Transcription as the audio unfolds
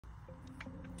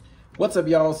What's up,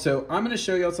 y'all? So I'm going to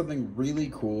show y'all something really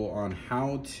cool on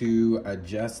how to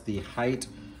adjust the height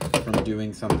from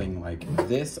doing something like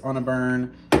this on a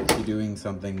burn to doing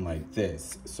something like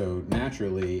this. So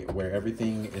naturally, where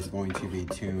everything is going to be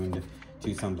tuned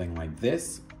to something like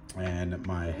this, and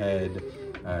my head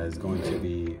is going to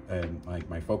be, like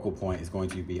my focal point is going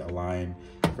to be aligned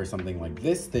for something like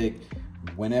this thick.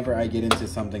 Whenever I get into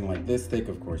something like this thick,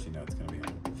 of course, you know it's going to be a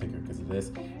little thicker because of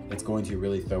this, it's going to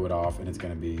really throw it off, and it's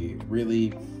going to be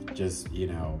really just, you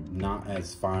know, not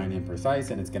as fine and precise,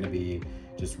 and it's going to be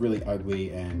just really ugly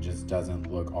and just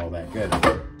doesn't look all that good.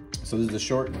 So this is a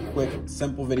short, quick,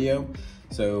 simple video.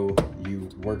 So you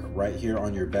work right here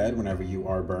on your bed whenever you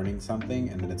are burning something,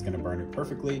 and then it's going to burn it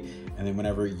perfectly. And then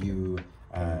whenever you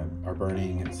are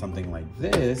burning something like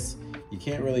this, you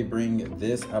can't really bring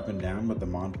this up and down with the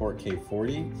monport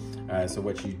K40. So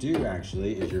what you do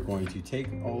actually is you're going to take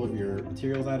all of your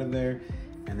materials out of there,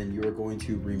 and then you're going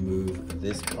to remove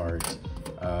this part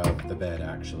of the bed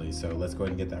actually. So let's go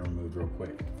ahead and get that removed real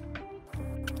quick.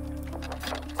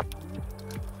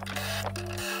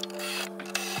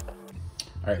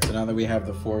 All right, so now that we have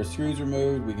the 4 screws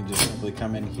removed, we can just simply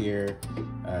come in here,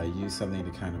 use something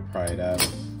to kind of pry it up.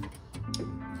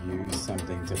 Use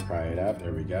something to pry it up,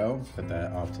 there we go. Put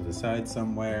that off to the side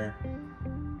somewhere.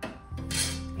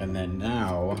 And then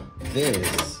now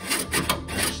this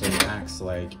actually acts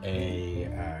like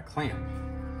a clamp.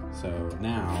 So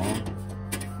now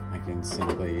I can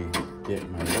simply get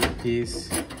my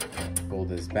workpiece, pull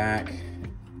this back,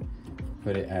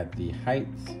 put it at the height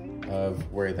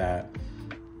of where that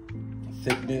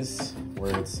thickness,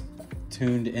 where it's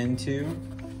tuned into.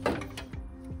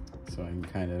 So I can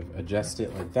kind of adjust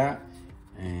it like that,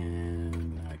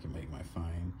 and I can make my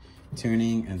fine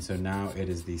tuning. And so now it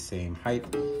is the same height.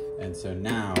 And so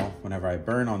now whenever I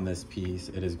burn on this piece,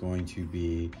 it is going to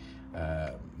be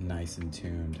nice and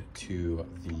tuned to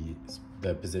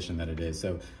the position that it is.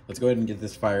 So let's go ahead and get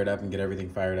this fired up and get everything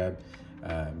fired up.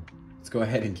 Let's go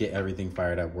ahead and get everything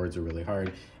fired up. Words are really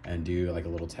hard, and do like a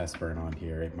little test burn on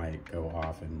here. It might go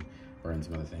off and burn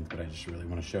some other things, but I just really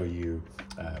want to show you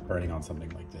burning on something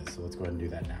like this. So let's go ahead and do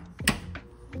that now.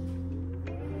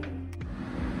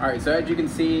 All right, so as you can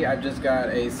see, I've just got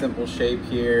a simple shape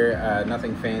here,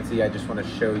 nothing fancy. I just want to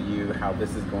show you how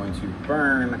this is going to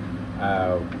burn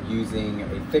using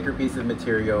a thicker piece of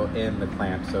material in the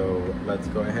clamp. So let's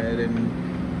go ahead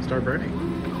and start burning.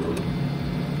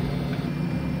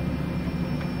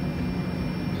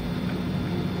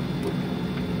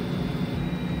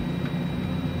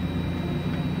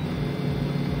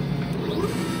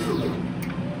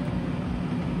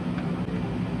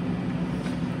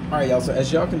 All right, y'all, so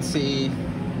as y'all can see,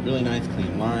 really nice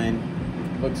clean line.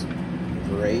 Looks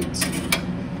great.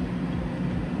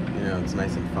 You know, it's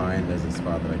nice and fine. There's a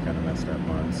spot that I kind of messed up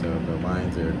on. So the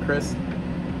lines are crisp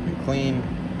and clean.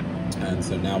 And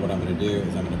so now what I'm gonna do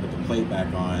is I'm gonna put the plate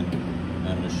back on, and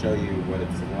I'm gonna show you what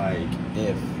it's like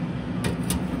if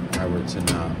I were to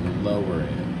not lower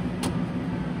it.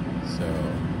 So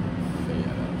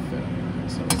yeah, that'll fit on there.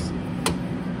 So let's see.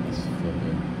 Let's flip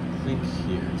it. I think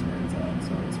here is where it's at.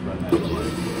 So let's run that here.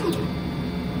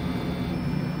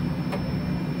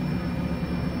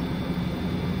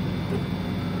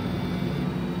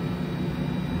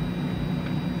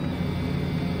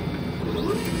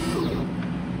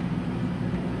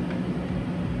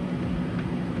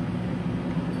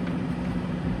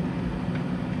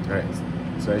 All right,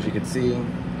 so as you can see,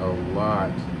 a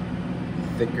lot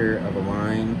thicker of a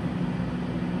line.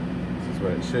 This is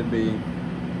what it should be.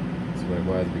 This is what it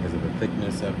was because of the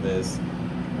thickness of this.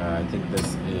 I think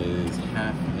this is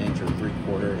 1/2 inch or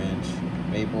 3/4 inch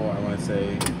maple, I want to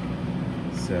say.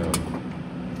 So,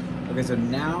 okay, so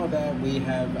now that we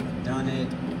have done it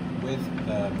with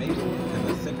the maple and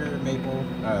the thicker maple,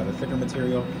 the thicker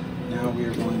material, now we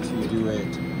are going to do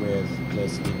it with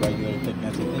just the regular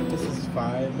thickness. I think this is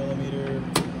 5mm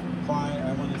ply,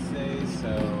 I want to say. So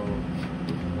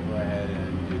we'll go ahead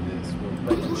and do this real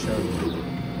quick and show you.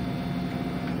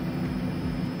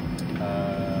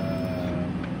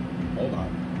 Hold on.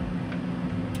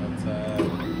 Let's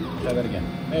try that again.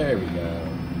 There we go.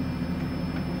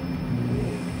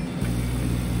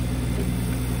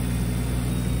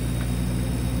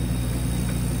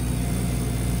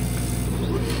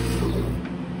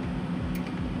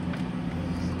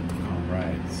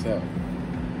 So,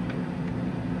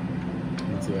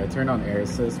 let's see, I turned on air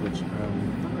assist, which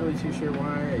I'm not really too sure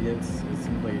why. I guess it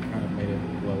seemed like it kind of made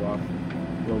it blow off,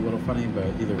 a little funny, but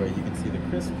either way, you can see the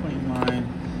crisp clean line.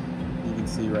 You can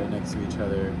see right next to each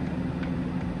other,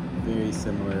 very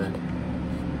similar,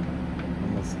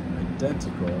 almost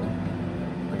identical.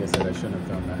 like I said, I shouldn't have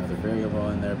thrown that other variable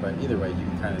in there, but either way, you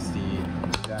can kind of see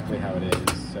exactly how it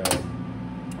is. So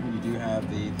when you do have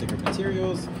the thicker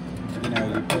materials, you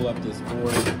know, you pull up this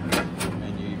board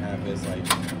and you have this like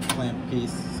clamp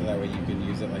piece, so that way you can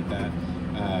use it like that.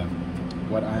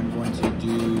 What I'm going to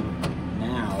do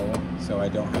now, so I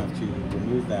don't have to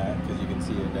remove that, because you can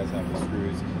see it does have the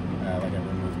screws like I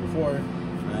removed before,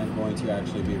 I'm going to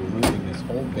actually be removing this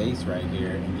whole base right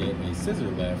here and get a scissor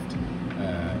lift.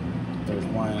 There's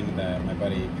one that my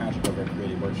buddy Patrick over at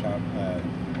Creative Workshop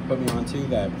put me onto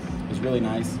that is really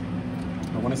nice.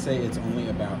 I want to say it's only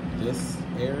about this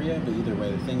area, but either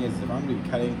way, the thing is, if I'm going to be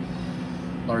cutting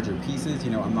larger pieces,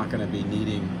 you know, I'm not going to be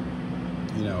needing,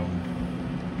 you know,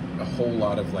 a whole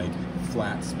lot of like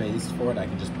flat space for it. I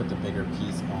can just put the bigger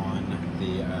piece on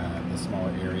the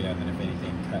smaller area, and then if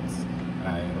anything cuts,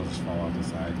 it'll just fall off the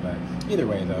side. But either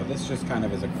way though, this just kind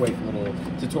of is a quick little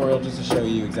tutorial just to show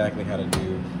you exactly how to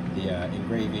do the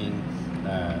engraving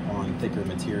on thicker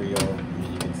material. I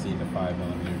mean, you can see the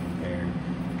 5mm compared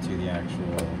to the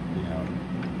actual, you know,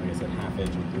 like I said, 1/2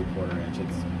 inch or 3/4 inch.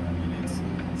 I mean, it's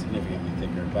significantly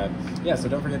thicker. But yeah, so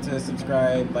don't forget to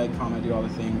subscribe, like, comment, do all the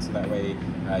things, so that way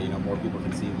you know, more people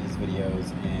can see these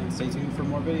videos. And stay tuned for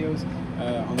more videos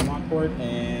on the monport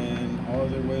and all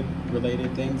other wood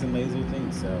related things and laser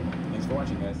things. So thanks for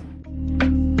watching,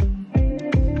 guys.